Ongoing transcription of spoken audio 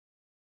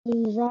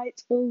All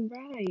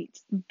right.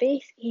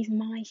 This is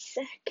my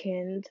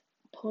second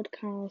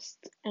podcast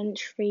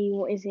entry.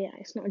 What is it?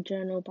 It's not a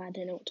journal, but I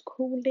don't know what to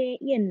call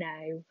it.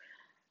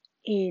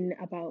 In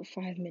about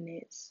 5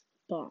 minutes.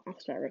 But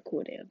after I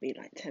record it, it'll be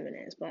like 10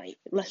 minutes. But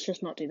let's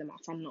just not do the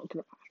maths. I'm not good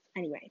at maths.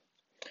 Anyway,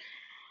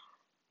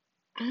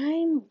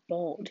 I'm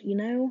bored,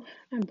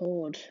 I'm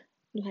bored.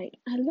 Like,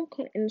 I look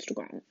on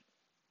Instagram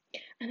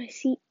and I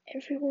see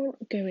everyone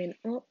going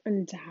up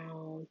and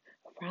down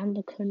around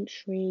the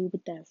country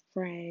with their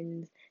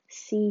friends,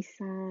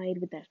 seaside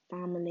with their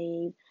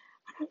families.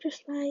 And I'm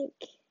just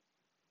like,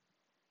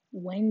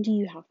 when do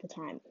you have the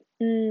time?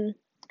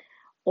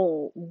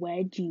 Or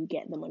where do you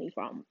get the money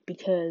from?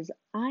 Because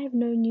I've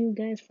known you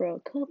guys for a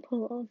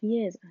couple of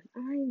years and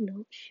I'm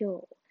not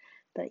sure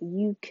that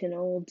you can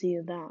all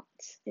do that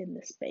in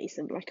the space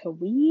of like a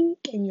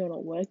week and you're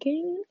not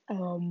working.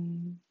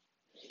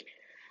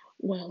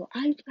 Well,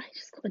 I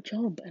just got a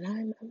job and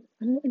I'm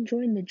not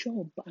enjoying the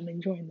job, but I'm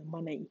enjoying the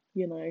money.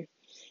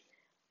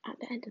 At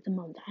the end of the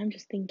month, I'm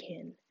just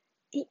thinking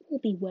it will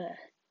be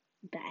worth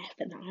the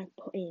effort that I've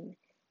put in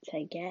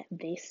to get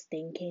this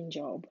stinking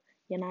job.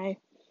 You know,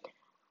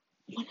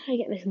 when I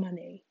get this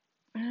money,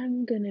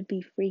 I'm gonna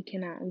be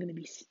freaking out. I'm gonna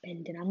be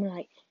spending. I'm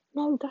like,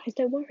 no, guys,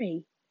 don't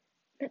worry.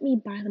 Let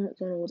me buy the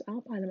McDonald's.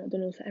 I'll buy the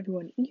McDonald's for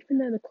everyone, even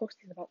though the cost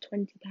is about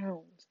 £20.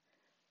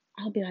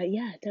 I'll be like,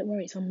 yeah, don't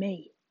worry, it's on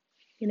me.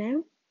 You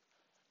know.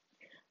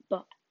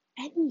 But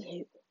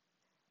anywho,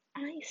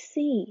 I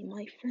see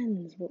my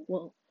friends,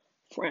 well,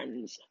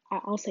 friends,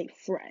 I'll say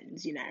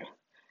friends,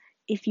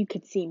 If you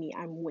could see me,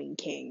 I'm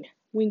winking.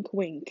 Wink,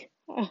 wink.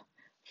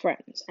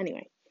 Friends.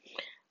 Anyway,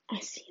 I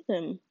see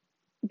them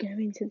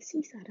going to the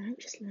seaside. I'm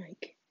just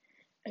like,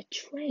 a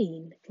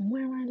train from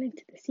where I live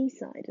to the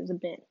seaside is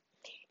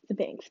it's a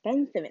bit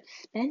expensive. It's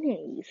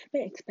spenny. It's a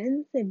bit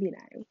expensive.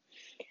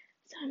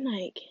 So I'm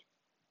like,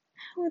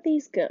 how are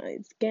these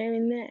guys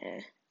going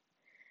there?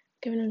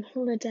 Going on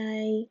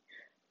holiday,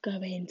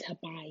 going to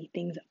buy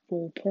things at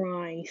full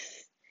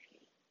price,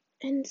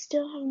 and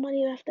still have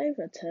money left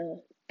over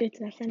to go to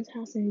their friend's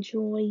house and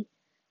enjoy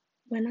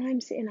when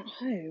I'm sitting at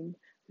home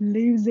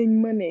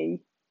losing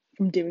money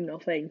from doing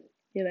nothing,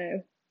 you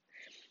know?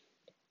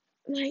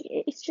 Like,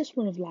 it's just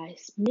one of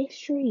life's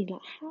mysteries.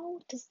 Like, how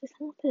does this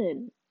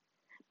happen?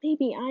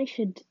 Maybe I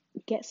should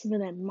get some of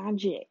their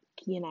magic,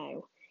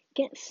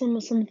 get some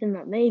of something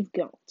that they've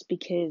got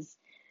because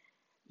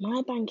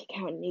my bank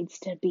account needs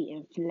to be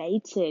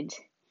inflated.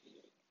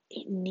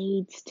 It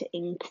needs to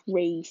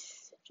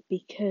increase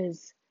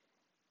because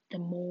the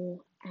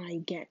more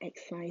I get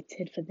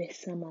excited for this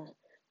summer,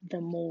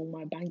 the more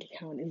my bank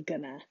account is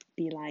gonna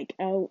be like,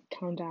 oh,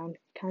 calm down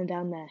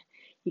there.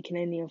 You can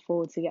only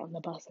afford to get on the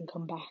bus and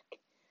come back.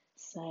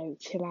 So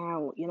chill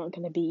out. You're not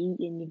gonna be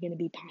eating. You're gonna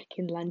be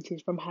packing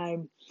lunches from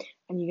home,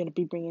 and you're gonna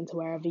be bringing to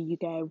wherever you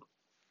go.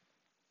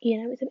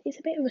 It's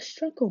a bit of a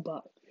struggle,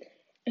 but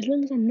as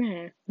long as I'm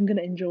there, I'm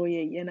gonna enjoy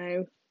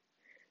it.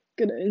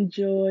 Gonna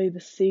enjoy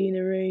the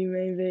scenery,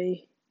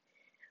 maybe.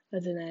 I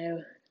don't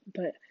know,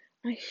 but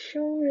I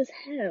sure as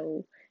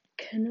hell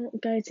cannot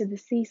go to the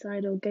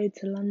seaside or go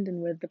to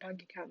London with the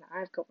bank account that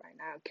I've got right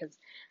now because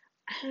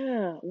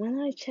when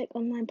I check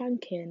online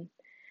banking,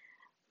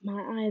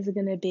 my eyes are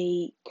gonna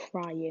be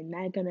crying.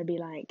 They're gonna be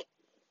like,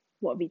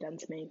 what have you done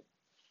to me?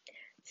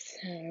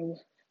 So,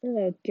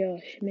 oh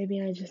gosh,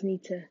 maybe I just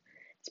need to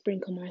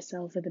sprinkle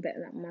myself with a bit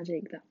of that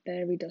magic, that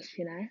fairy dust.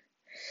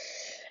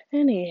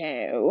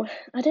 Anyhow,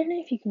 I don't know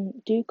if you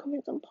can do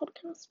comments on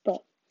podcasts,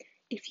 but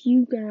if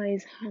you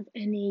guys have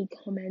any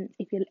comments,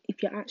 if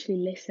you're actually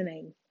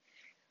listening,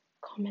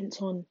 comments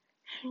on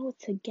how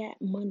to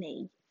get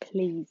money,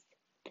 please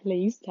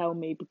tell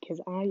me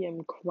because I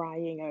am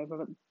crying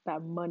over the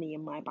money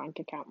in my bank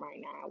account right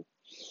now.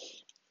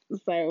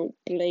 So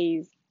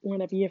please,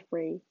 whenever you're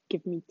free,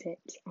 give me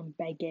tips. I'm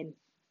begging.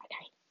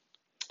 Okay.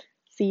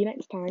 See you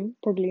next time,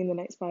 probably in the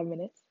next 5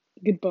 minutes.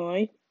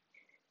 Goodbye.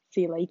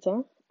 See you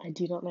later. I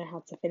do not know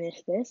how to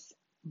finish this.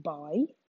 Bye.